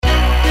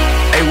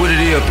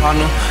chill,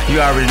 partner. You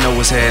already know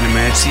what's happening,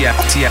 man. TIP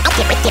in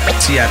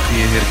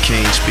here, the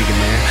king speaking,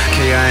 man.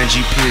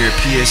 KING period,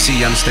 PSC,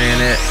 understand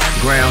that?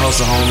 Grand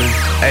hustle, homie.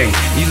 Hey,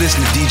 you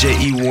listen to DJ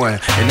E1,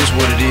 and this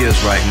what it is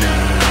right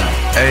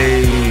now.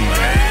 Hey.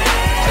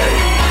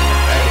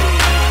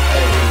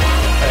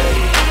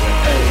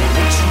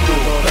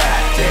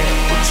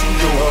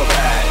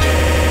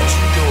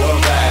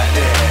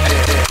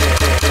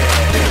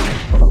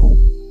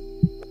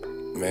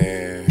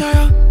 Man,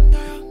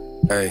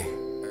 hey,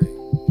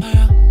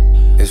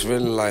 it's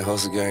really like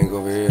hustle gang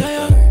over here.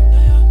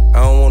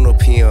 I don't want no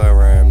peon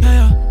around me.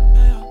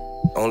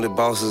 Only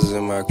bosses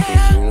in my crew,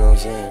 you know what I'm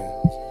saying?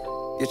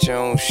 Get your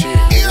own shit,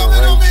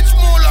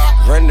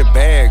 nigga. Run the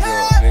bag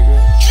up, nigga.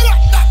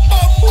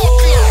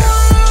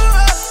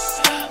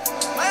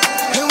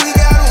 And we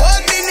got what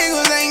these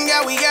niggas ain't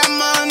got, we got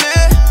money.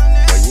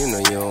 But you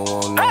know you don't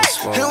want no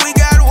smoke. And we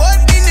got what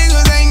these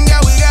niggas ain't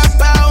got, we got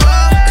power.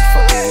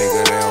 Fuck these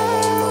niggas, they don't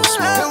want no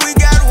smoke. And we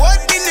got what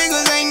these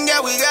niggas ain't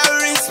got, we got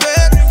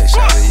respect. They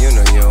shout it, you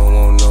know you don't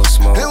want no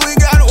smoke. And we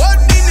got what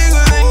these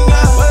niggas ain't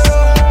got.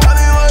 I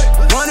mean,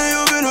 what? One of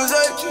you finna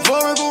say,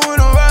 before we go in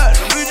a ride,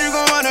 bitch, you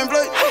gon' run and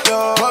play.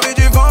 My bitch,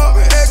 you phone,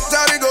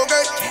 exotic,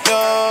 okay?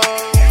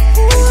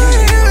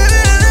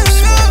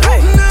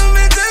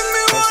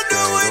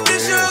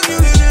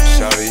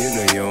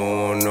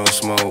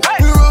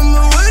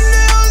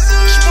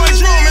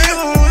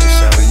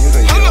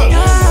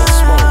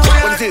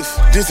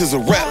 This is a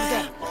rap,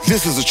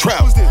 this is a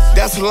trap.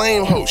 That's a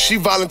lame hoe, she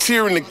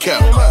volunteering the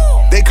cap.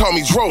 They call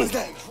me Dro,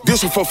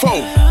 this one for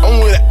foe. I'm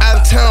with an out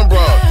of town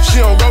broad, she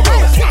don't go.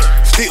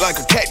 Stick like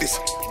a cactus,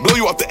 blow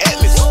you off the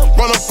atlas.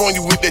 Run up on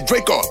you with that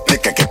Drake off.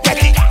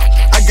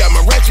 I got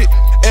my ratchet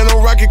and a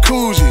rocket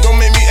koozie. Don't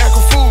make me act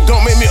a fool,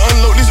 don't make me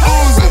unload this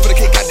Uzi. For the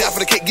cake, I die for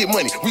the cake, get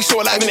money. We so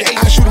alive in the 8,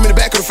 I shoot him in the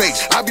back of the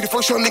face. I'll be the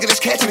first young nigga that's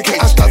catching the case.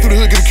 I start through the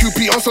hood, get a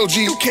QP, I'm so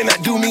G, you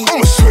cannot do me.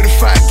 I'm a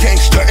certified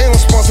gangster, and I'm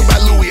sponsored by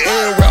Louis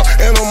and Ralph.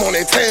 And I'm on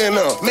that tan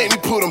now, make me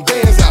pull them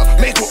bands out.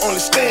 Make them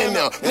understand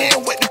now,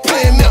 man, what the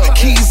plan now?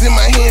 Keys in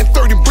my hand,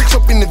 30 bricks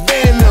up in the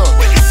van now.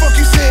 What the fuck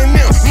you saying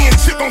now? Me and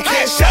Chip gon'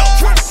 cash out.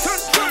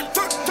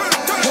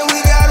 And we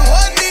got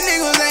what these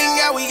niggas ain't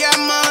got, we got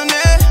money.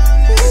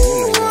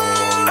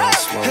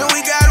 And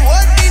we got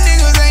what these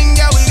niggas ain't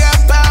got, we got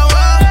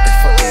power.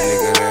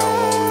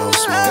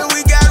 And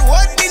we got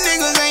what these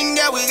niggas ain't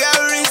got, we got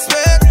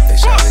respect. They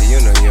shout it, you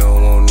know you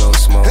don't want no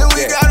smoke. And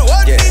we got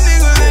what these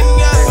niggas ain't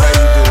got. How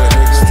you doing,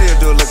 nigga? Still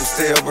do it like I'm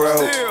still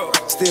broke.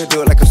 Still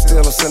do it like I'm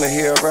still a center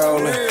here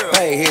rolling.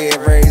 I ain't head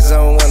raised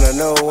on one of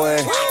no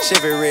one.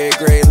 Chevy red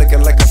gray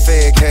looking like a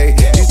fed cake.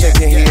 You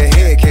thinking he a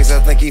head case, I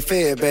think he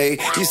fed, babe.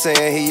 You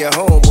saying he your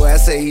homeboy, I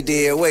say he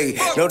did wait.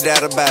 No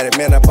doubt about it,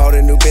 man, I bought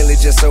a new Bentley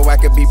just so I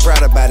could be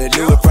proud about it.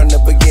 Do it from the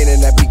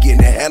beginning, I begin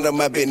to handle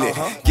my business.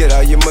 Get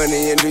all your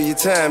money and do your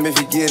time if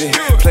you get it.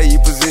 Play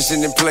your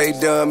position and play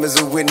dumb as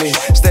a witness.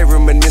 Stay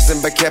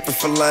reminiscing by capping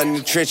for line in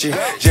the trenches.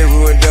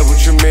 J-Roo and double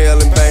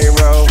Tramiel and bang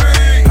roll.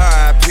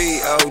 R.I.P.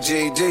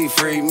 OGD,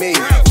 free me.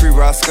 Free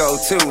Roscoe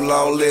too,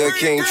 long live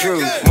King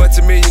True.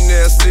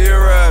 Multi-millionaire still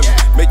robbing.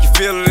 Make you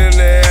feel it in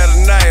the air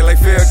tonight like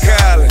Phil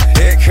Collins.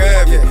 Head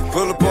curving.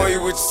 Pull up on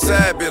you with your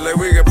side bit like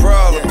we got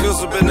problems.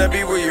 Pistol better not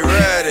be where you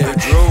ride it.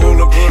 Drove and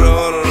put a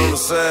 100 on the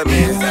side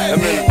bit. I'm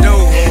in the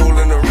dough hole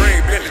in the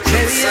ring. Bentley to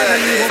the side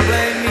bit. You gon'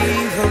 blame me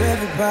for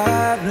every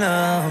problem.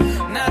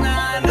 Nah,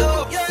 I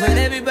know. But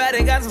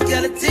everybody got some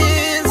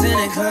skeletons in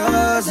their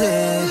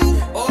closet.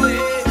 Oh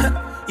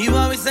yeah. You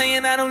always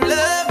saying I don't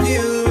love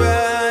you,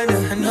 right?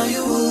 I know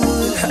you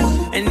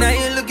would. And now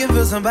you're looking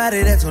for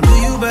somebody that's gonna do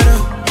you better.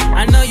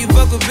 I know you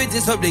fuck with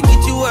bitches, hope they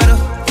get you wetter.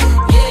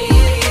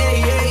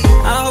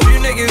 Yeah. I hope you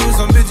niggas with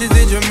some bitches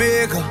in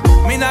Jamaica.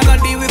 Me not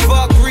gonna deal with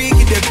fuck free,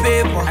 get that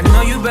paper. I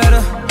know you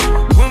better.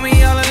 When we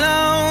all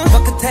alone,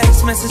 fuck a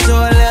text message or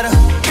a letter.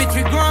 Bitch,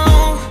 we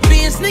grown.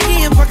 Being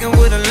sneaky and fucking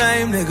with a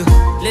lame nigga.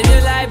 Live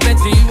your life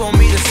better, you won't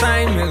be the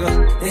same nigga.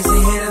 They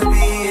say hit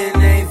be in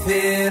they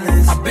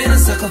feelings. I've been a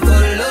sucker for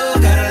the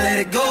love, gotta let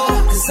it go.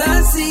 Cause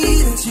I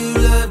see that you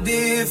love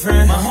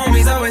different. My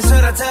homies always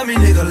try to tell me,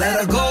 nigga, let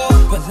her go.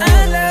 But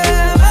I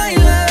love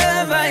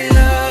her,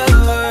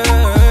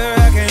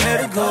 I can't let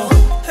it go.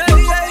 Hey,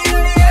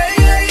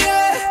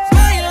 yeah.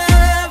 My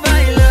love,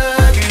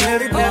 can't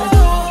let it go.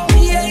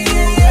 Yeah.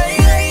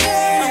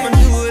 I'ma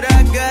do what I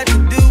got to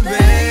do,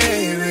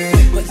 baby.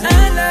 But I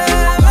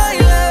love her,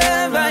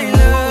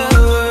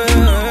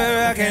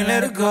 I can't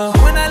let it go.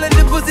 When I let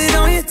the pussy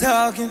on you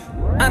talking,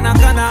 and I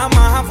kinda, I'm a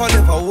half fall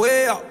if I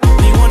way up.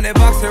 You want that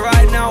boxer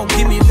right now?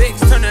 Give me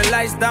Vicks, turn the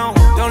lights down.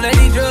 Don't let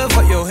these drugs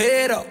fuck your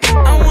head up.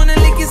 I wanna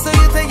lick it so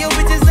you tell your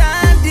bitches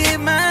I did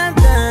my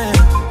thing.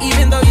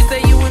 Even though you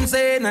say you wouldn't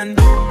say nothing.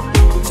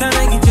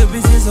 Tryna get your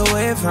bitches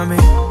away from me.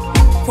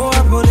 Before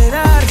I pull it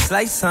out, it's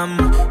like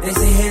something. They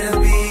say hit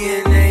be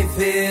in they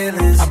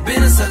feelings. I've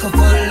been a sucker for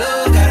the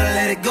love, gotta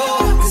let it go.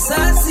 Cause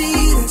I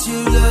see that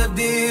you look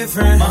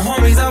different. My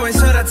homies always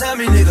try to tell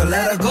me, nigga,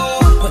 let her go.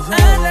 But I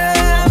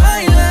love her,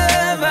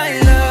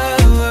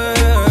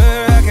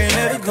 I can't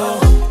let it go.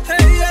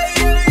 Hey, yeah.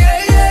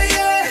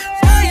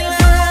 My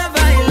love,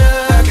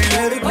 I can't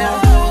let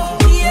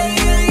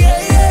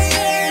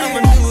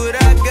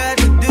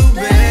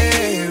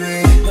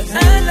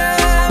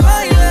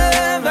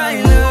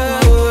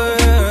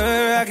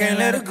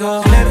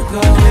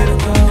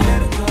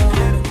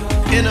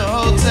in a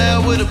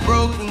hotel with a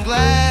broken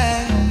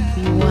glass.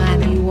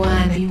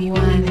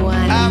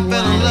 I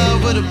fell in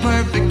love with a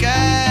perfect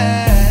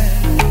guy.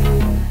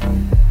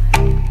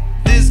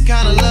 This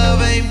kind of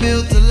love ain't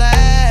built to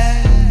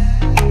last.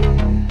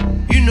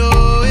 You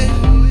know it.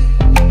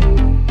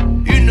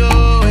 You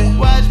know it.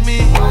 Watch me,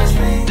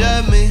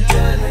 judge me.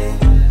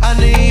 I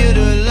need you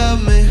to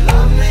love me.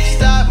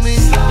 Stop me,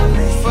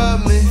 fuck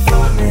me.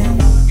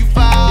 You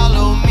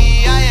follow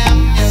me, I am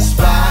your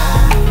spy.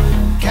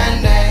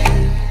 Candy,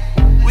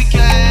 we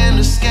can't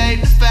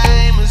escape the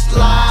famous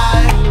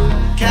life.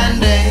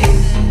 Candy,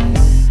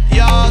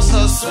 you're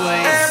so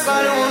sweet.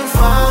 Everybody wanna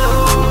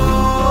follow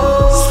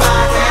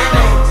Spy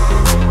Candy.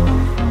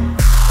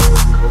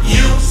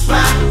 You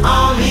spy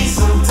on me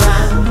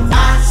sometime. I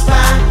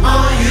spy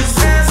on you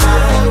sometime.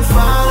 Everybody wanna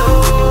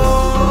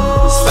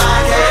follow Spy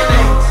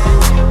Candy.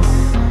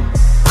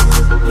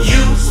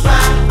 You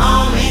spy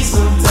on me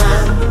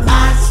sometime. I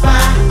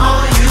spy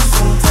on you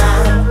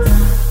sometime.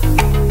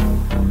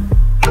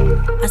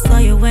 I saw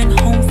you went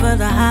home for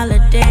the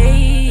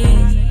holidays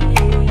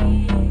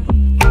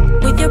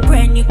with your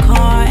brand new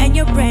car and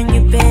your brand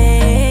new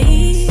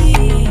babe,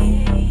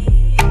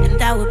 and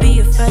that would be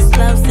your first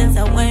love since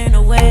I went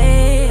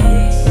away.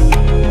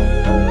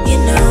 You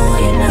know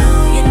it.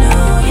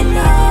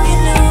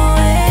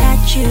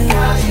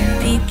 Got you,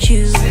 peeped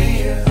you.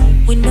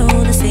 We know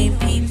the same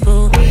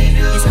people.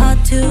 It's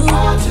hard to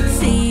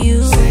see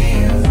you.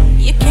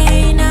 You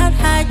cannot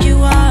hide,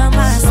 you are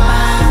my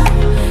spy.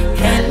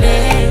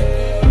 Candy,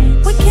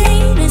 we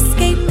can't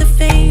escape the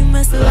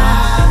famous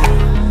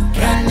lie.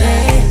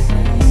 Candy,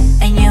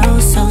 and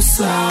you're so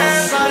sweet.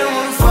 Everybody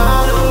wanna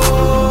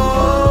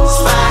follow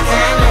Spy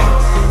Candy.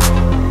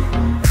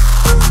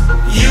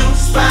 You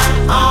spy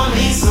on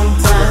me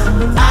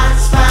sometime. I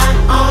spy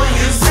on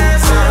you sometime.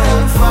 Everybody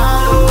wanna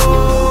follow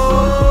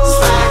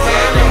Spy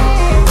Candy.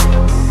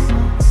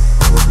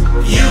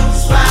 You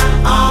spy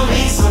on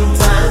me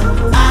sometime.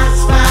 I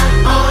spy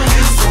on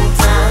you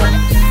sometime.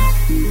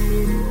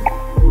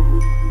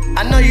 I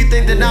know you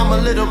think that I'm a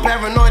little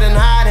paranoid and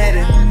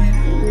hot-headed,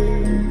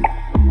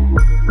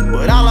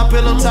 but all our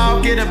pillow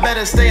talk, it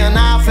better stay on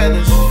our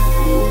feathers.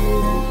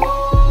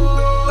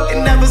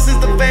 And ever since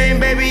the fame,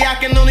 baby, I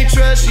can only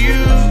trust you.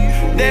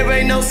 There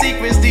ain't no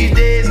secrets these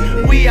days.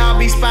 We all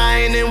be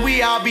spying and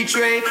we all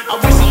betray. I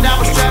wish that I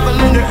was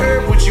traveling the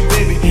earth with you,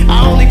 baby.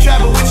 I only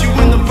travel with you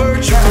in the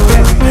virtual,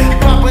 baby. You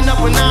popping up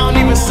when I don't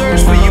even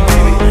search for you,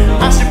 baby.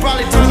 I should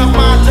probably turn off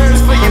my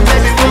alerts for you,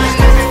 baby.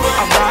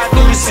 I ride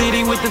through the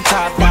city with the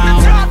top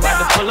down. About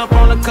to pull up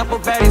on a couple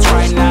baddies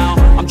right now.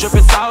 I'm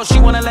dripping sauce, she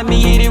wanna let me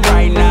hit it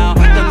right now.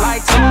 The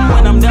lights on,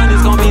 when I'm done,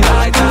 it's gonna be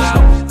lights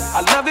out.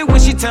 I love it when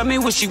she tell me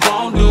what she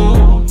gon'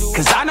 do,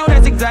 cause I know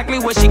that's exactly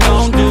what she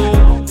gon' do.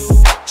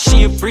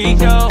 She a freak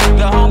though,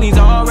 the homies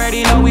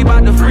already know we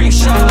bout the freak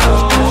show.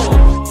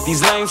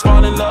 These lames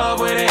fall in love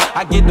with it.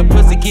 I get the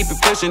pussy, keep it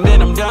pushing,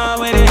 then I'm done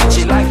with it.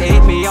 She like to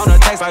hit me on the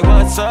text like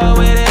what's up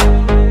with it.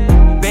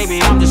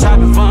 Baby, I'm just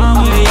having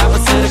fun with the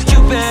opposite of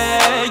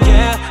Cupid,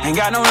 yeah. Ain't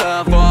got no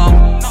love for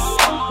him.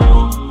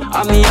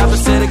 I'm the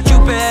opposite of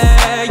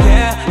Cupid,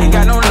 yeah. Ain't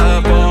got no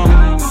love for him.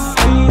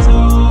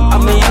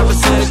 I'm the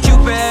opposite of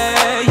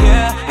Cupid,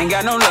 yeah. Ain't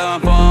got no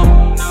love for him.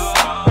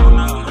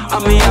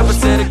 I'm the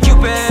opposite of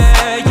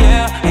Cupid,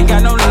 yeah. Ain't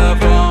got no love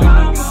for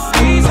him.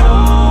 These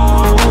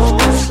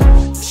hoes,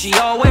 she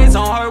always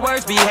on her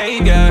worst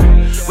behavior,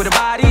 with a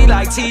body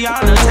like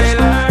Tiana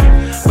Taylor.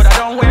 But I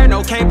don't wear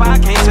no cape, I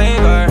can't save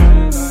her.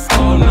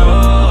 Oh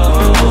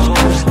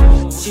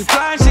no. She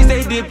fly, she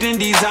stay dipped in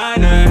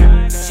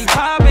designer. She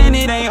poppin',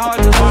 it ain't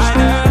hard to find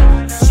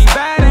her. She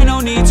bad, ain't no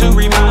need to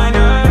remind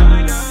her.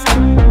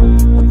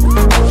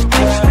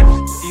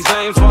 These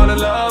lames fall in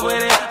love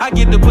with it. I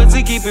get the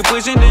pussy, keep it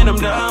pushing, then I'm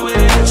done with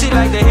it. She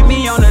like to hit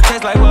me on the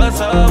text like what's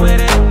up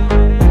with it.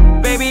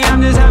 Baby,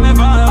 I'm just having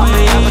fun with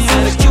it. I'm the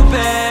opposite of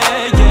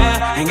Cupid,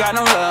 yeah. Ain't got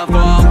no love for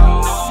him.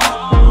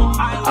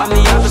 I'm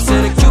the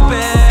opposite of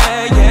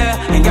Cupid,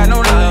 yeah. Ain't got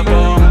no love for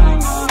him.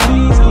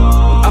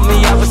 I'm the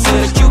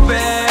opposite of Cupid,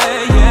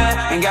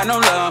 yeah. Ain't got no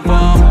love for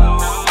him.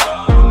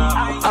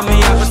 I'm the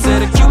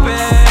opposite of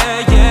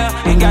Cupid,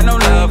 yeah. Ain't got no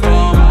love for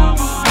him.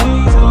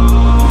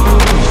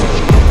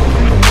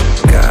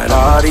 Got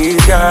all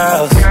these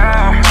girls,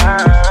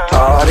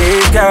 all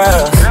these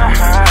girls.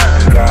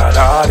 Got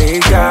all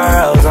these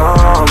girls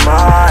on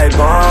my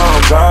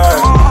bumper.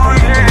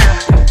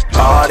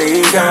 All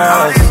these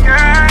girls,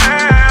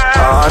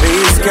 all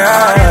these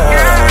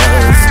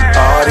girls,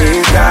 all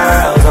these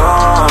girls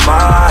on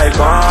my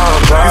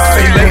bumper. You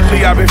see,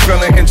 lately I've been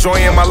feeling,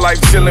 enjoying my life,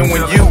 chilling.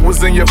 When you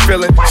was in your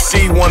feeling,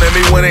 she wanted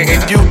me winning,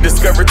 and you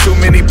discovered too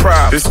many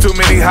problems. There's too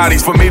many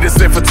hotties for me to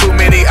sit for too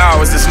many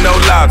hours. There's no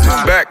logic.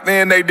 Back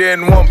then they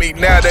didn't want me,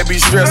 now they be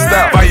stressed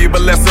out.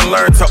 Valuable lesson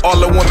learned to all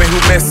the women who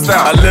missed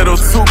out. A little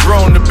too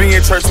grown to be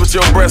in church with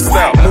your breast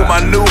out. Move my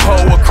new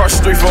hoe across the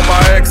street from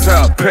my ex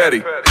house.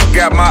 Petty,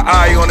 got my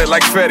eye on it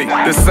like Fetty.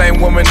 The same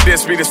woman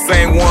dish be the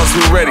same ones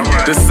who ready.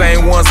 The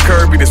same ones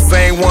curvy, the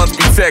same ones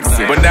be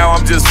texting. But now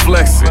I'm just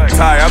flexing.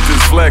 Ty, I'm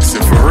just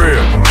flexing for real.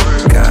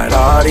 Got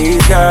all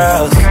these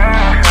girls,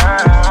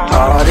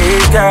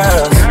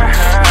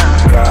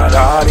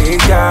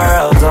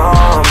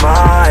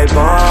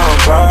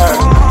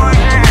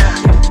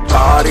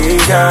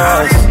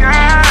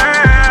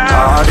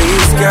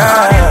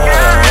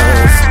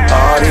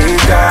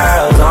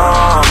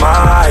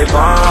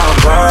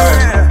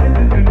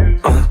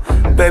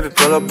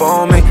 pull up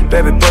on me,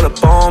 baby, pull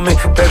up on me,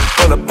 baby,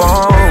 pull up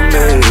on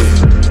me.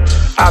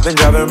 I've been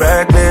driving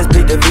reckless,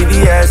 beat the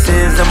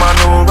VVS's in my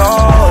new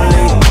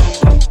Rollie.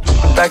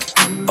 Back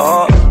it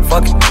up,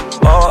 fuck it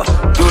up,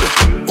 do the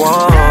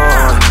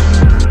one.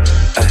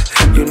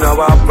 You know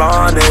I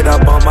run it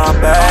up on my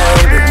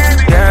baby.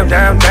 Damn,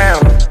 damn, damn.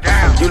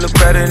 You look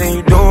better than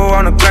you do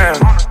on the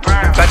ground.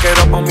 Back it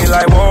up on me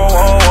like whoa,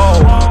 whoa,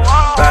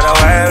 whoa. Better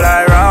wave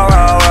like roll,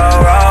 roll,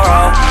 roll, roll,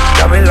 roll.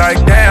 Got me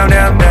like damn,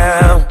 damn,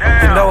 damn.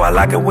 You know I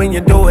like it when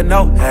you do it,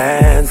 no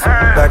hands.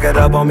 Back it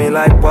up on me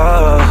like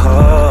whoa.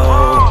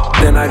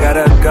 Then I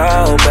gotta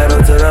go,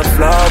 pedal to the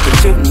floor,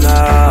 but you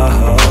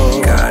know.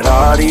 Got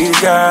all these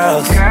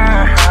girls,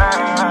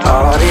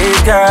 all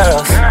these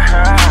girls.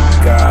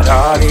 Got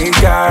all these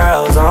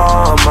girls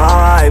on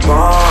my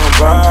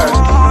bumper.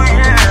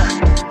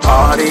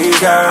 All these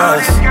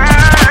girls,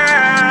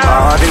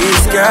 all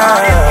these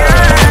girls,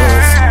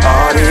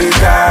 all these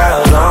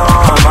girls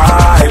on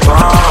my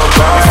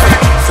bumper.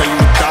 Say you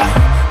would die,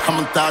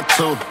 I'ma die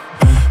too.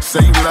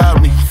 Say you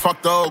love me,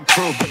 fuck the whole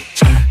crew.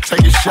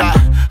 Take a shot,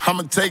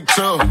 I'ma take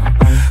two.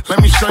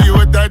 Let me show you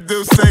what that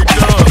do, say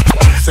do.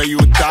 Say you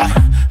would die,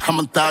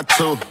 I'ma die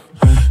too.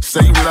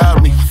 Say you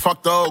love me,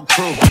 fuck the whole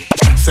crew.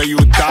 Say you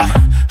would die,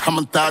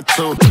 I'ma die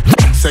too.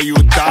 Say you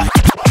would die,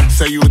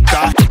 say you would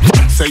die,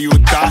 say you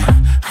would die,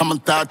 I'ma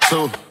die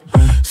too.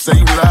 Say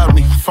you love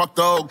me, fuck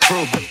the whole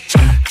crew.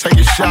 Take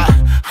a shot,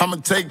 I'ma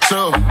take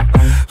two.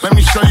 Let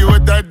me show you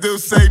what that do,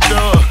 say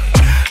do.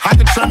 I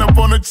can turn up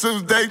on a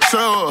Tuesday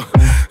too.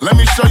 Let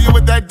me show you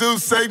what that do,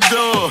 say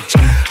do.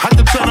 I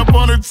can turn up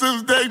on a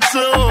Tuesday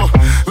too.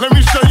 Let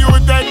me show you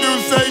what that do,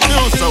 say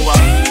do. So I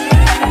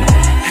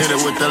hit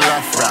it with the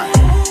left, right.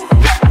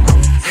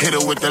 Hit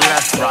it with the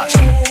left, right.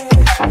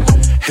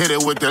 Hit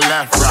it with the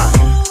left, right.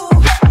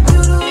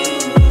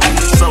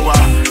 So I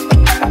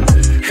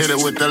hit it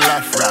with the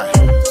left, right.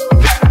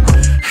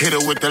 Hit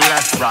it with the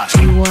left, right.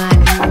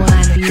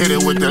 Hit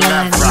it with the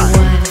left, right.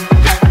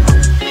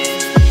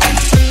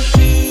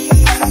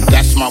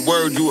 That's my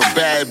word, you a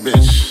bad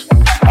bitch.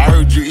 I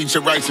heard you eat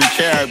your rice and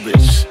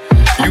cabbage.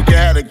 You can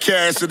have the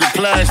cash or the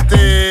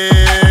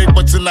plastic,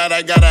 but tonight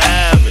I gotta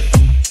have it.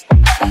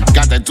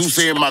 Got that deuce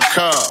in my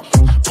cup.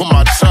 Put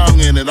my tongue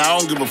in it, I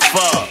don't give a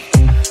fuck.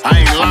 I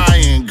ain't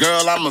lying,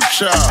 girl, I'm a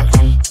chug.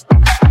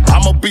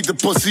 I'ma beat the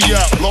pussy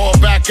up, blow her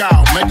back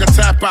out, make her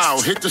tap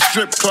out, hit the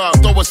strip club,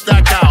 throw a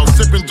stack out,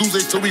 sipping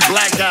doozy till we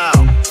black out.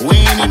 We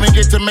ain't even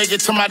get to make it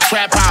to my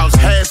trap house.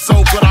 Head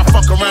so good, I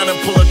fuck around and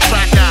pull a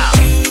track out.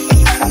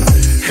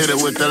 Hit it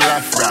with the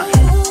left, right.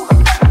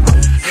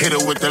 Hit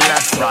it with the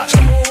left, right.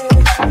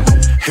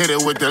 Hit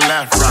it with the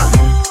left, right.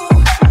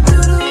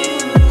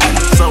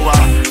 So I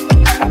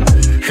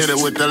hit it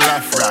with the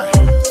left, right.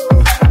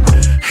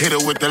 Hit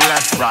it with the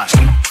left, right.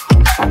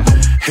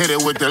 Hit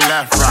it with the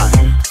left, right.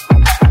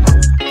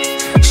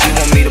 She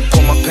want me to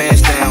pull my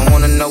pants down,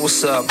 wanna know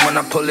what's up when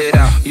I pull it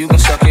out. You gon'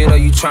 suck it or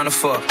you tryna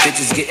fuck?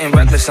 Bitches getting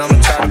reckless, I'ma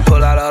try to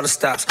pull out all the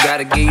stops.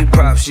 Gotta give you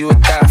props, you a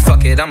thot,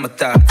 fuck it, I'm a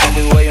thot. Fuck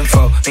we waiting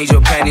for, need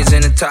your panties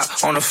in the top,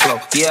 on the floor.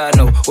 Yeah, I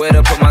know, where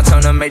to put my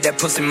tongue to make that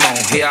pussy moan.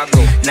 Here I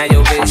go, now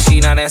your bitch, she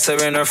not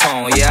answering her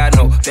phone. Yeah, I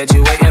know, that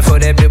you waiting for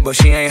that bitch, but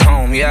she ain't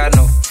home. Yeah, I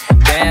know,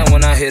 damn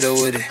when I hit her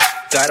with it.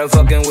 Got her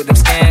fucking with them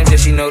scams, yeah,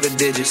 she know the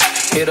digits.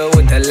 Hit her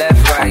with the left,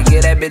 right,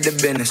 get that bitch the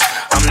business.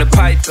 I'm the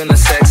pipe and the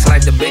sex,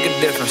 like the bigger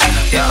difference,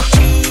 yeah.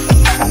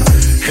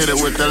 Hit it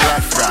with the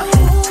left, right.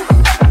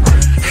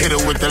 Hit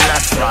it with the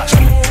left, right.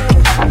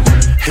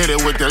 Hit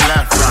it with the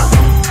left, right.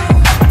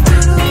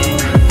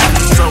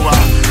 So I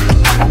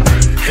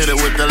hit it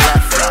with the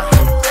left, right.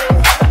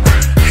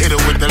 Hit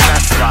it with the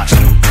left, right.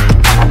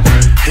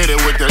 Hit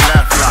it with the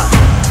left, right.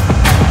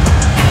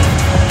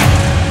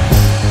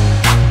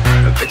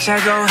 Bitch, I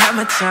go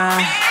hammer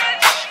time.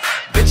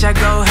 Bitch, I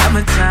go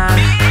hammer time.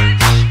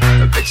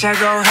 Bitch, I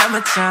go hammer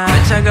time.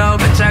 Bitch, I go,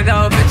 bitch, I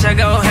go, bitch, I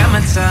go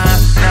hammer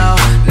time. No,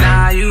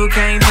 nah, you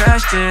can't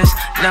touch this.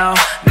 No,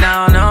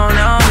 no, no,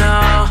 no,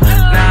 no.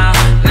 Nah,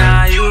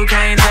 nah, you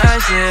can't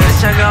touch this.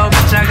 Bitch, I go,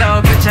 bitch, I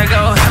go, bitch, I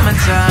go hammer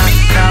time.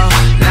 No,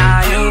 nah,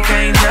 you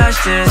can't touch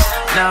this.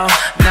 No,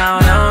 no,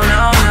 no,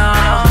 no,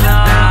 no.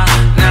 Nah,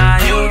 nah,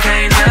 you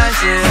can't touch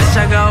this. Bitch,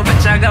 I go,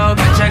 bitch, I go,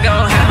 bitch, I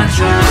go hammer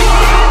time.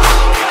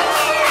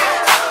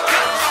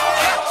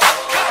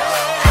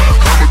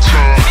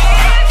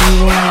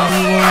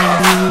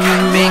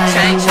 Big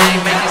chain,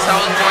 make these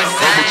hoes boys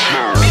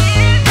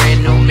sing.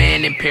 Brand new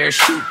man in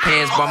parachute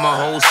pants. Brought my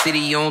whole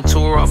city on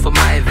tour off of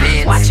my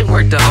events. Watch it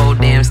work the whole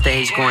damn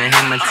stage, going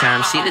hammer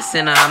time. She the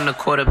center, I'm the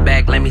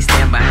quarterback, let me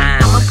stand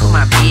behind. I'ma put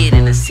my bid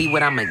in to see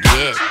what I'ma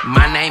get.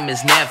 My name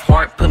is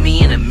Hart, put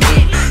me in a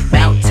mix.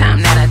 About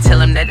time that I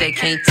tell him that they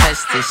can't touch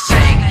this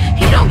chain.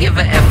 He don't give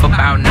a F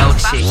about no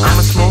chick. I'm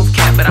a smooth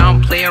cat, but I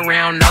don't play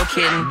around, no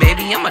kidding.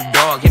 Baby, I'm a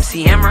dog,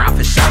 MC Hammer, I'm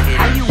for sure hitting.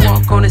 How you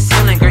walk on the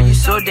ceiling, girl, you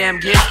so damn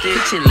gifted.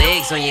 Put your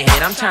legs on your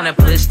head, I'm tryna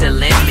push the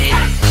limit.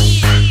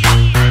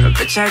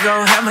 Bitch, I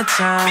go hammer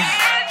time.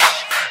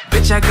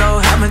 Bitch, I go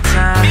hammer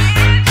time.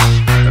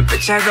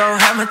 Bitch, I go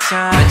hammer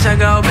time. Bitch, I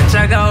go, bitch,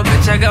 I go,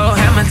 bitch, I go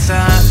hammer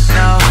time.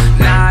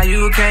 No, nah, you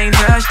you can't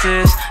touch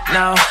this.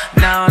 No,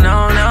 no,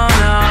 no, no,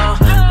 no.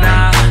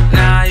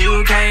 Nah,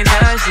 you can't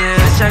touch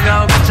this. Bitch,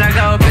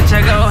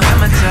 I go,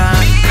 hammer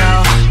time.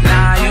 No,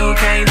 nah, you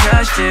can't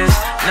touch this.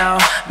 No,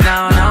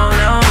 no, no,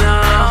 no,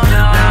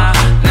 no.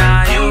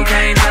 Nah, you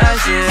can't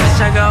touch this. Bitch,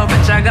 I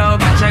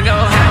go,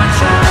 hammer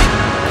time.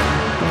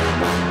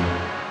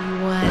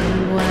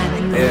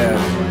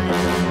 Yeah.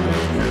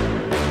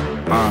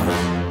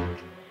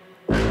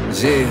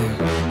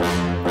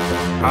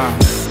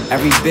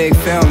 Every big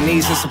film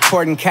needs a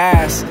supporting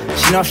cast.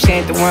 She know she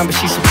ain't the one, but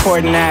she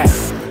supporting that.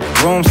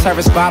 Room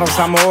service bottles,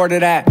 I'ma order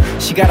that.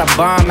 She got a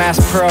bomb-ass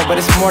pearl, but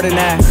it's more than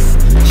that.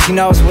 She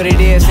knows what it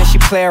is and she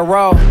play a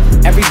role.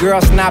 Every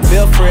girl's not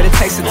built for it, it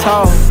takes a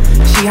toll.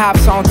 She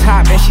hops on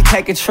top and she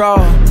take control.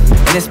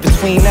 And it's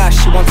between us,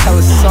 she won't tell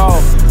us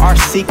soul. Our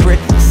secret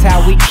is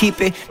how we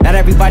keep it. Not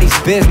everybody's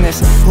business,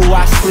 who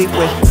I sleep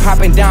with.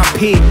 Popping down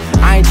P,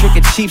 I ain't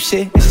drinking cheap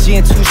shit. It's G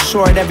and too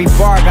short, every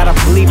bar gotta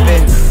bleep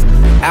it.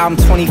 Album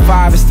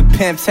 25, it's the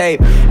pimp tape.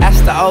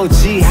 That's the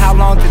OG, how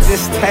long did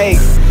this take?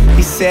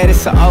 He said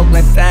it's an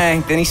Oakland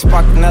thing. Then he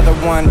sparked another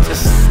one,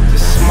 just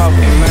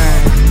smoking,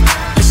 man.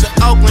 It's an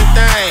Oakland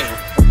thing.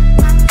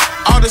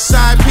 All the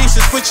side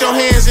pieces, put your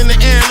hands in the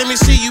air. Let me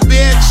see you,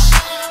 bitch.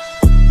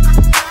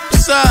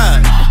 What's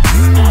up?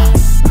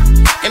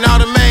 And all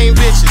the main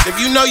bitches. If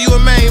you know you a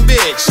main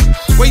bitch,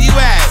 where you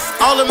at?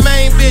 All the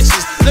main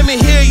bitches. Let me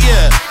hear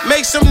ya.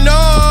 Make some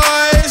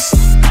noise.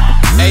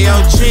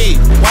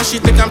 AOG, why she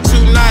think I'm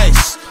too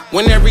nice?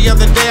 When every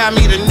other day I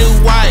meet a new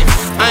wife.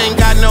 I ain't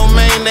got no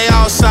main, they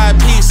all side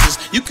pieces.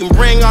 You can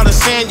bring all the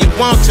sand you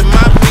want to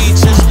my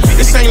beaches.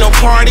 This ain't no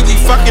party, we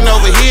fucking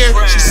over here.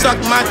 She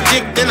sucked my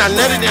dick, then I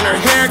nutted in her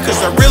hair.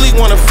 Cause I really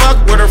wanna fuck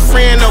with her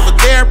friend over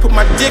there. Put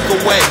my dick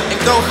away and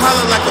go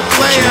holler like a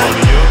player.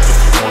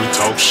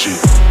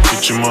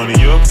 Get your money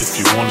up if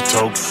you wanna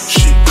talk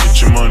shit.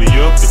 Get your money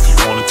up if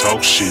you wanna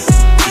talk shit.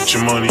 Get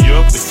your money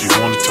up if you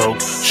wanna talk shit.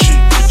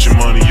 Get your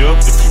money up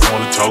if you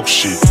wanna talk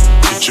shit.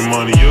 Get your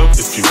money up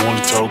if you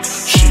wanna talk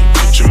shit.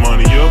 Get your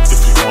money up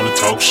if you wanna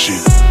talk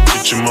shit.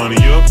 Get your money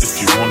up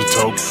if you wanna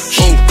talk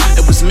shit. Ooh,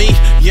 it was me,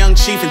 Young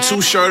Chief and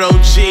Two Shirt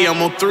OG.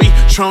 I'm on 3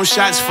 Tron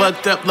shots,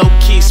 fucked up, low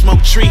key,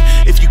 smoke tree.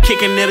 If you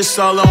kicking it, it's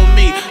all on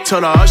me.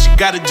 Told her all she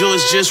gotta do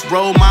is just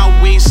roll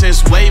my weed.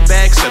 Since way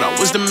back, said I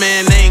was the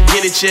man, they ain't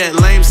get it yet.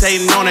 Lames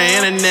hating on the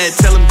internet,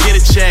 tell them get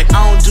a check.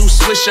 I don't do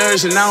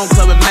swishers and I don't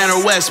club at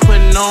Manor West.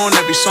 Putting on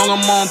every song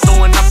I'm on,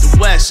 throwing up the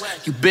West.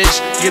 You bitch,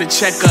 get a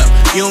checkup.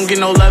 You don't get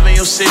no love in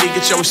your city,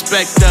 get your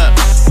respect up.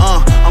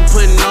 I'm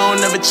putting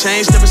on, never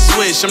change, never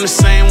switch. I'm the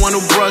same one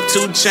who brought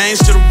 2 chains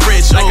to the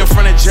rich. Like in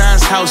front of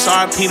John's house,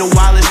 RP to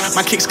Wallace.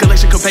 My kicks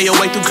collection could pay your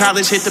way through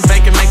college. Hit the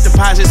bank and make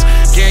deposits.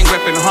 Gang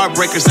reppin'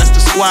 Heartbreakers, that's the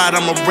squad.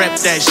 I'ma rep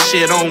that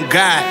shit on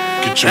God.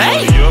 Get your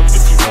money up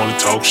if you wanna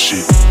talk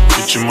shit.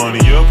 Get your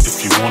money up if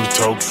you wanna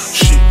talk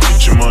shit.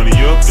 Get your money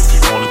up if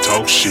you wanna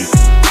talk shit.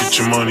 Get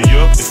your money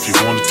up if you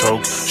wanna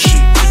talk shit.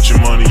 Get your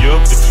money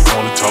up if you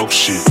wanna talk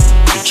shit.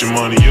 Get your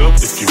money up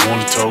if you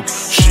wanna talk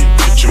shit.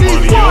 Get your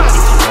money up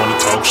if you wanna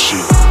talk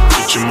shit.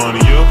 Get your money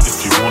up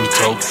if you wanna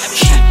talk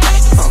shit.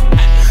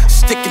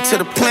 Sticking to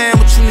the plan,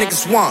 what you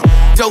niggas want?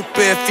 Dope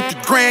bear, 50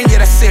 grand, yeah,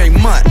 that's every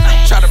month.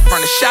 Try to burn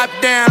the shop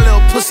down,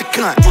 little pussy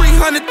cunt.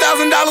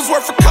 $300,000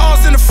 worth of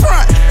cars in the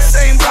front.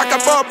 Same block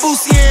I bought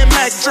Boosie and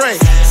Mac Dre.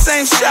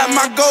 Same shot,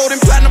 my gold and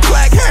platinum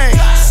black hang.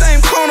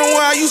 Same corner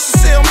where I used to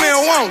sell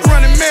marijuana.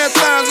 Running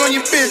marathons on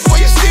your bitch,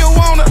 boy, you still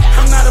want her?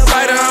 I'm not a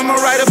writer, I'm a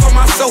writer for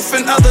myself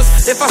and others.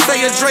 If I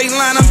say a Dre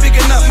line, I'm big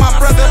enough, my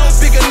brother.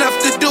 Big enough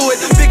to do it,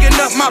 big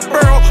enough, my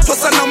burl.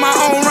 Plus I know my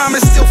own rhyme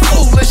is still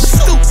foolish,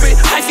 stupid.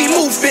 Hyphy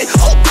movement,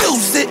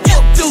 abuse it,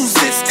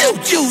 still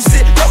use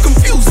it, don't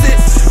confuse it.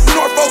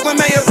 North Oakland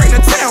mayor, bring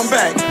the town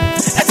back.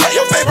 And tell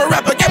your favorite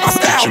rapper, get my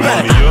style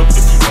back. Get your money up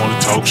if you wanna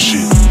talk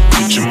shit.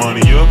 Get your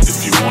money up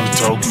if you wanna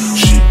talk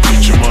shit.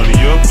 Get your money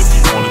up if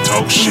you wanna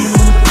talk shit.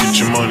 Get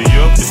your money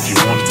up if you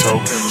wanna talk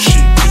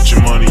shit. Get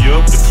your money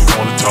up if you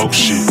wanna talk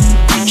shit.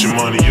 Get your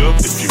money up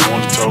if you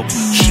wanna talk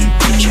shit.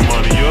 Get your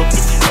money up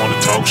if you wanna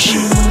talk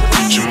shit.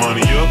 Get your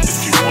money up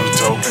if you wanna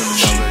talk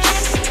shit.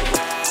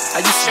 I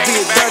used to be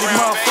a dirty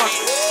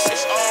motherfucker.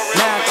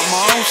 Now I got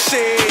my own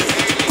shit.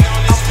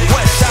 I'm from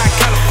West Side,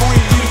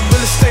 California, do the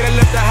real estate. I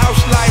left the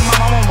house like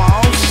mama on my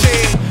own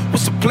shit.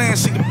 What's the plan?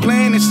 See, the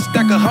plan is to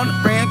stack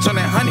 100 grand, turn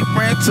that 100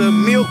 grand to a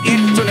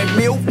million, turn that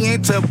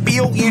million to a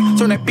billion,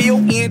 turn that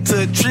billion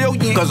to a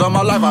trillion. Cause all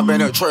my life I've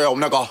been a trail,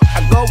 nigga.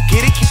 I go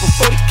get it, keep a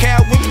 40 cal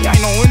with me. I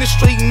ain't no in the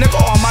street, nigga.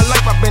 All my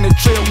life I've been a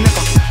trail,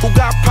 nigga. Who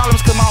got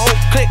problems? Cause my whole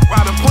clique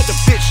riding, put the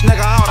bitch,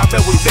 nigga, out. I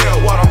bet we there,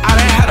 what I'm. I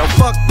done had a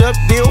fucked up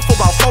deal for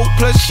about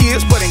 4+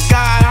 years, but in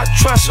God I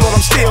trust, so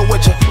I'm still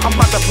with ya. I'm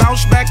about to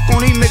bounce back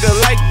on these niggas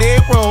like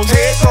dead rolls.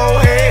 Head go,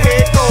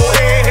 head go,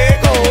 head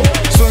go.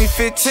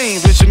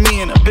 2015, bitch and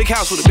me in a big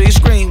house with a big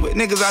screen with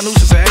niggas I knew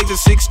since the age of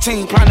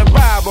 16. Trying to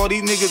bribe all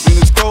these niggas in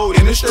this cold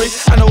industry.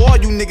 I know all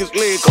you niggas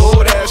live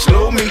cold ass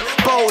slow me,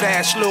 bold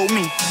ass slow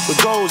me.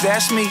 With goals,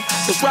 that's me.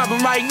 It's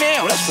robbing right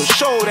now, that's for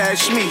sure,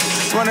 that's me.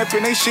 Run up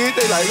in they shit,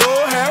 they like,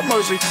 Lord have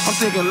mercy. I'm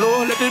thinking,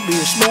 Lord, let this be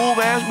a smooth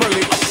ass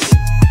burly.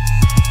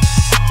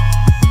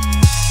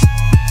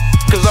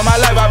 Cause all my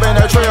life I've been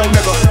a trail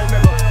nigga.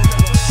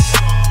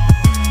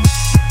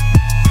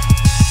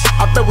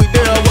 I bet we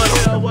deal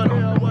with them.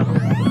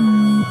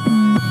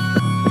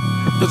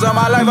 Cause all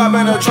my life I've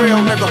been a trail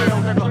nigga.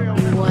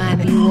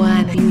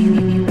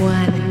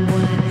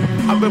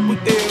 I bet we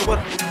deal with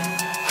them.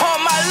 All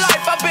my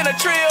life I've been a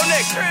trail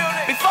nigga.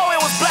 Before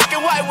it was black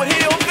and white with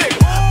heel figure.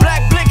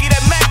 Black blicky,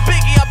 that Mac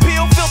Biggie, I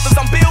peel filters.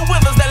 I'm Bill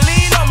Withers, that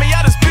lean on me,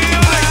 I just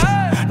peel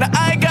nigga. Now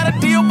I ain't got a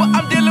deal, but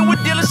I'm dealing with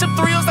dealership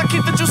thrills. I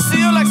keep the juice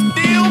sealed like some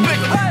deal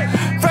bigger.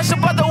 Fresh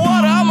up out the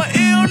water, I'm an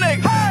ill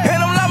nigga.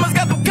 And them llamas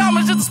got them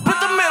comments just to split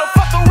the middle.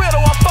 Fuck a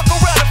riddle, I fuck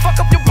around and fuck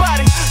up your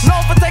body.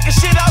 Known for taking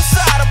shit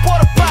outside, a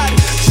porta potty.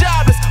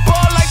 Jobless,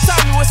 ball like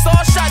Tommy with saw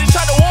shot. He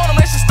tried to warn him,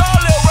 they should stall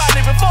Lil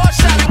Rodney before I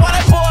shot him. Why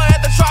that boy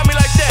had to try me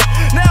like that?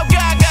 Now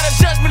God gotta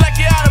judge me like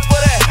he oughta for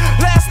that.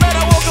 Last night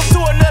I woke up to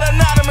another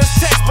anonymous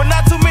text, but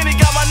not too many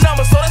got my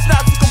number, so that's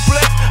not too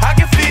complex. I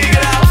can figure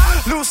it out.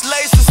 Loose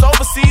laces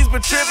overseas,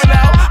 been tripping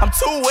out. I'm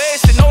too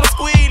wasted, know the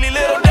squealy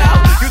little doubt.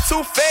 You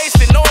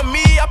two-faced, and knowing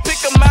me, I pick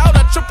them out.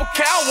 I triple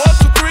count,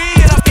 1, 2,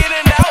 3, and I'm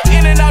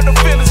in and out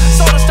defenders.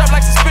 Soda strap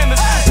like suspenders.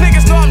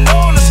 Niggas know I'm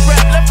known to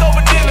scrap,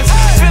 leftover dinners.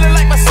 Feeling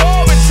like my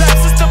soul been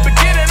trapped since the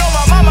beginning. On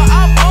my mama,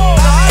 I'm on.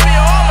 I be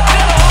on my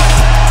dinner.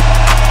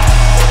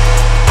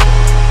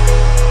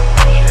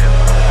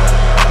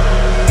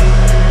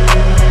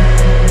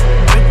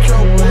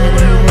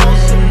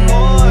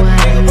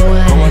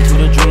 Going to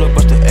the jeweler,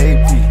 bust the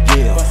AP,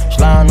 yeah.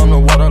 Sliding on the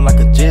water like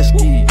a jet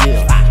ski,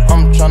 yeah.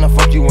 I'm tryna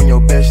fuck you and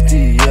your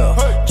bestie,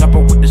 yeah. Chopper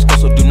with the skull,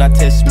 so do not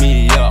test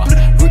me, yeah.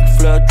 Ric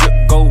Flair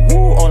drip, go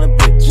woo on a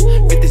bitch.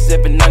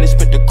 5790,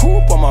 spent the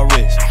coupe on my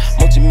wrist.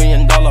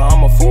 Multi-million-dollar,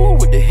 I'm a fool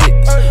with the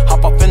hits.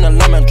 Hop off in the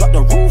lemon, drop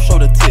the roof, show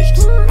the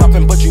tits.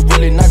 Poppin', but you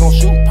really not gon'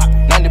 shoot.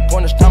 90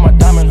 pointers, time my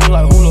diamond look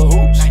like hula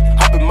hoops.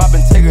 Hoppin' my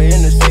Bentayga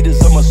in the seats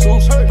of my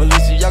suits.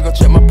 Balenciaga,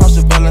 check my purse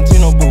with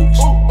Valentino boots.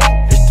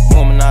 It's the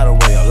woman out of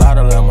way, a lot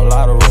of them, a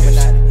lot of race.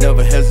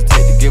 Never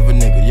hesitate to give a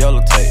nigga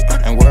yellow tape.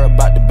 Ain't worry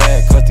about the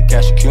bag, cause the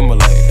cash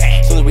accumulate.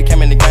 Soon as we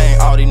came in the game,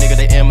 all these niggas,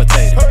 they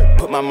imitated.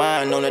 Put my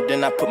mind on it,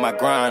 then I put my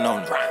grind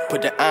on it.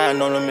 Put the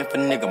iron on them if a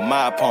nigga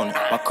my opponent.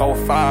 My code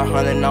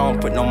 500, I don't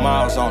put no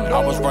miles on it.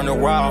 I was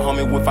running wild,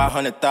 homie, with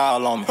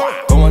 500,000 on me.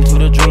 Going to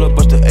the jeweler,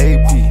 bust the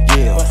AP,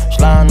 yeah.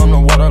 Sliding on the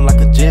water like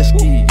a jet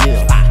ski,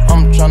 yeah.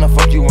 I'm tryna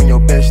fuck you and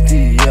your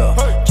bestie, yeah.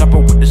 Chopper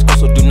with the skull,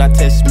 so do not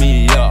test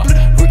me, yeah.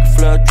 Ric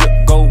Flair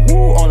drip, go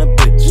woo on a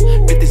bitch.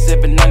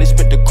 5790,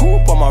 spent the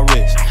coupe on my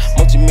wrist.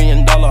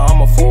 Multi-million-dollar,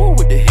 I'm a fool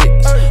with the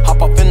hits.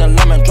 Hop off in the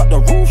lemon, drop the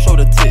roof, show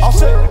the tits.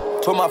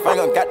 Told my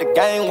finger, got the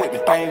gang with me.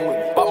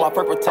 Bought my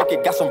purple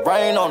ticket, got some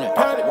rain on it.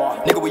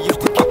 Nigga, we used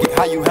to kick it,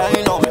 how you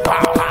hang on me?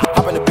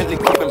 Hop in the Bentley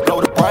clip and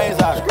blow the brains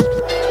out of it.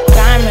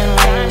 Diamond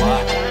Lane.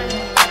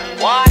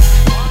 What?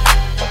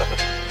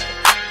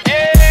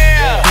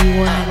 Yeah!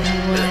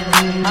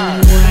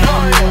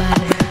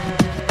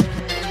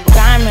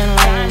 Diamond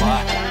Lane.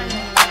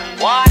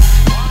 What?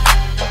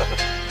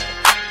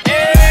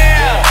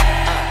 Yeah!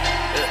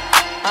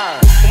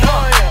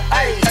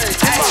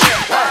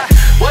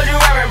 What you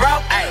rapping, bro?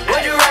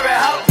 What you rapping,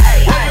 ho?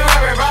 What you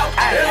rapping, bro?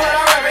 This what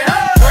I'm rapping, ho.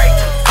 3,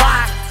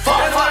 5, 4.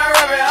 This what I'm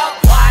rapping, ho.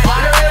 Why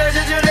the real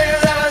shit you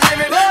niggas ever see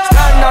me blow?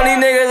 Stunting on these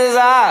niggas is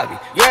a hobby,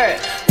 yeah.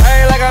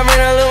 Playing like I'm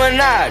in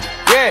Illuminati,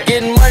 yeah.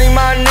 Getting money,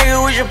 my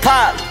nigga, we should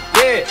pop,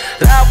 yeah.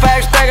 Loud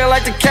pack stacking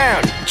like the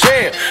county,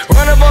 yeah.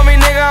 Run up on me,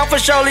 nigga, I'm for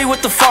surely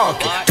with the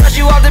funky. Touch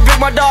you off to pick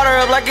my daughter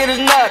up like it is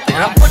nothing.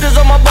 I put this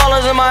on my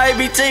ballers and my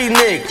ABT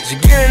niggas. You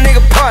get a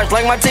nigga punched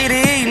like my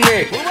TDE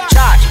nigga.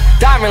 Chachi,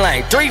 Diamond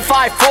Lane,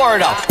 354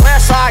 though.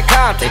 West side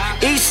Compton,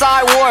 East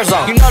side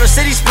Warzone. You know the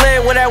city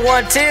split with that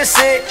 110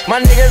 sit. My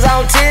niggas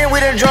on 10, we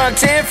done drunk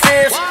 10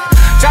 fifths.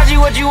 Chachi,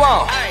 what you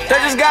want? They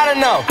just gotta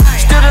know.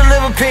 Still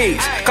deliver peas,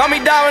 call me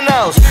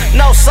Domino's.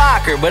 No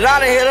soccer, but I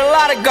done hit a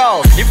lot of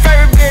goals. Your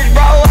favorite bitch,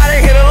 bro, I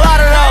done hit a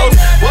lot of those.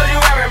 What you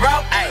rapping,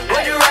 bro?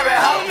 What you rapping,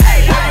 ho?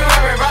 What you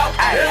rapping, bro?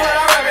 This what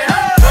I'm rapping,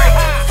 ho.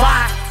 3,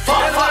 5,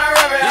 4. This what I'm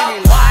rapping, ho.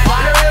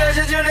 Why the real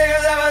shit you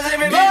niggas ever see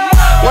me blow?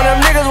 When them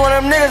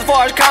niggas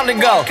far as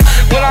Compton go.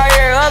 When I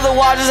hear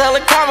otherwise, it's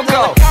hella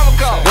comical.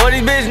 Boy,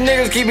 these bitch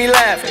niggas keep me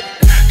laughing.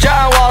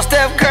 John Wall,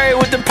 Steph Curry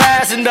with the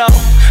passing though.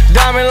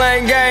 Diamond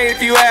Lane gang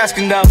if you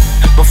asking though.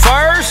 But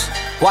first,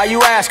 why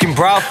you asking,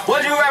 bro?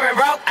 What you rapping,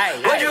 bro?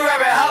 What you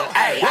rapping, ho?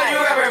 What you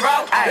rapping,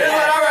 bro? This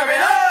what I'm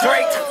rapping, ho.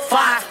 3,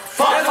 5,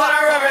 4. This what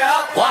I'm rapping,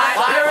 ho. Why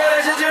the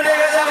real shit you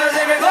niggas ever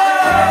see me blow?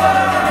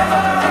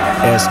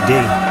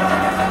 SD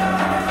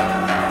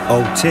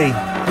OT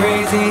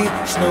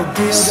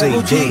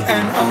CD.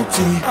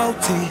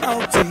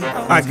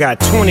 I got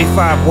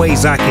 25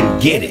 ways I can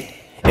get it,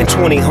 and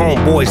 20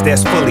 homeboys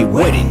that's fully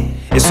with it.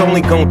 It's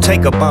only gonna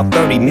take about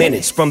 30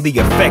 minutes from the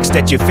effects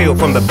that you feel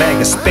from the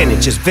bag of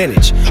spinach. It's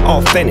vintage,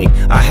 authentic,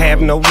 I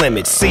have no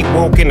limits. See,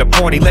 walk in the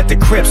party, let the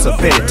Crips up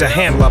in it to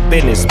handle our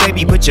business.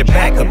 Baby, put your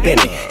back up in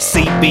it.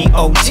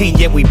 CBOT,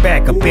 yeah, we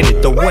back up in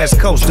it. The West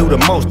Coast do the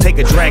most, take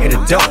a drag of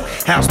the dope.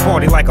 House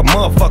party like a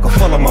motherfucker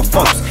full of my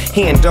folks.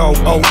 Hen dog,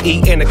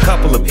 OE, and a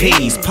couple of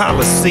P's. Pile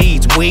of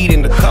seeds, weed,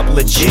 and a couple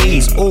of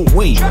G's. Ooh,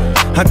 wee,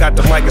 I got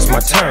the mic, it's my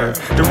turn.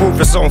 The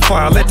roof is on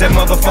fire, let that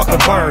motherfucker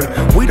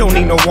burn. We don't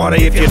need no water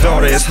if your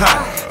daughter is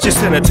hot. Just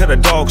send her to the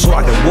dog so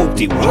I can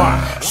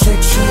whoop-de-wop.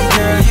 Sexy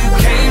girl, you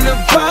came to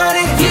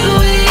party. You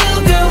and your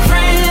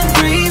girlfriend,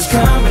 three's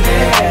company.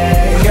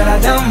 Girl, I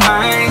don't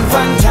mind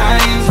fun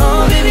times.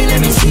 Oh, baby,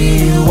 let me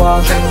see you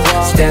walk.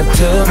 Step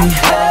to me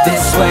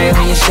this way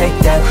when you shake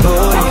that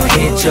booty.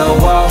 Hit your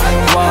wall,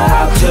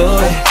 I'll do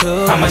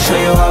it. I'ma show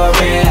you how I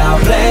read, I'll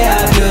play,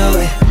 I'll do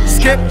it.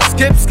 Skip,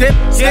 skip, skip,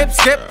 skip,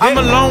 skip. I'm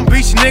a Long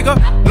Beach nigga,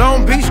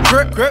 Long Beach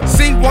grip.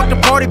 See, walk the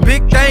party,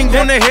 big thing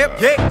on the hip.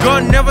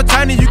 Gun never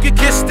tiny, you can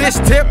kiss this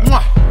tip.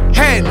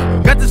 Hand,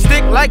 got the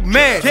stick like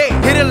mad.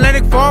 Hit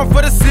Atlantic Farm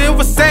for the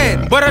silver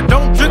sand. But I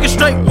don't drink it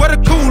straight with a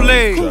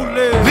Kool-Aid.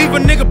 Leave a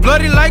nigga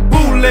bloody like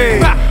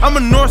bootleg. I'm a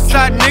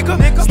Northside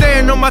nigga,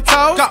 staying on my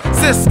toes.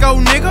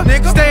 Cisco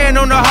nigga, staying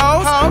on the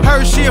hoes.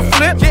 Heard she a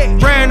flip,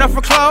 ran off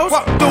her clothes.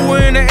 Threw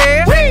her in the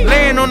air,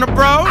 laying on the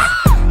bros.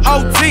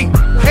 OT,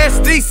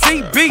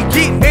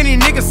 SDCB, any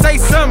nigga say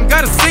something,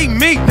 gotta see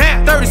me.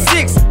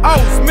 36,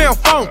 smell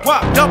phone,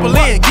 double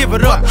in, give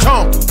it up,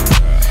 chomp.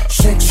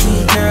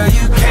 Sexy girl,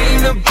 you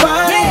came to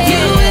party.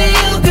 You and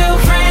your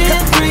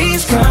girlfriend,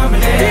 three's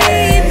company.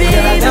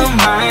 Girl, I don't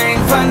mind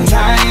fun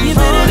times.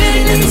 Oh,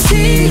 baby, let me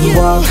see you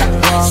walk.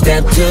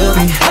 Step to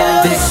me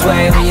this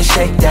way when you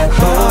shake that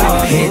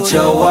booty. Hit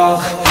your wall,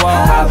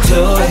 I'll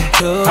do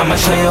it. I'ma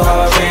show you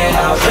how I read,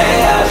 I'll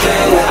play, I'll do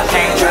it. I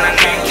ain't tryna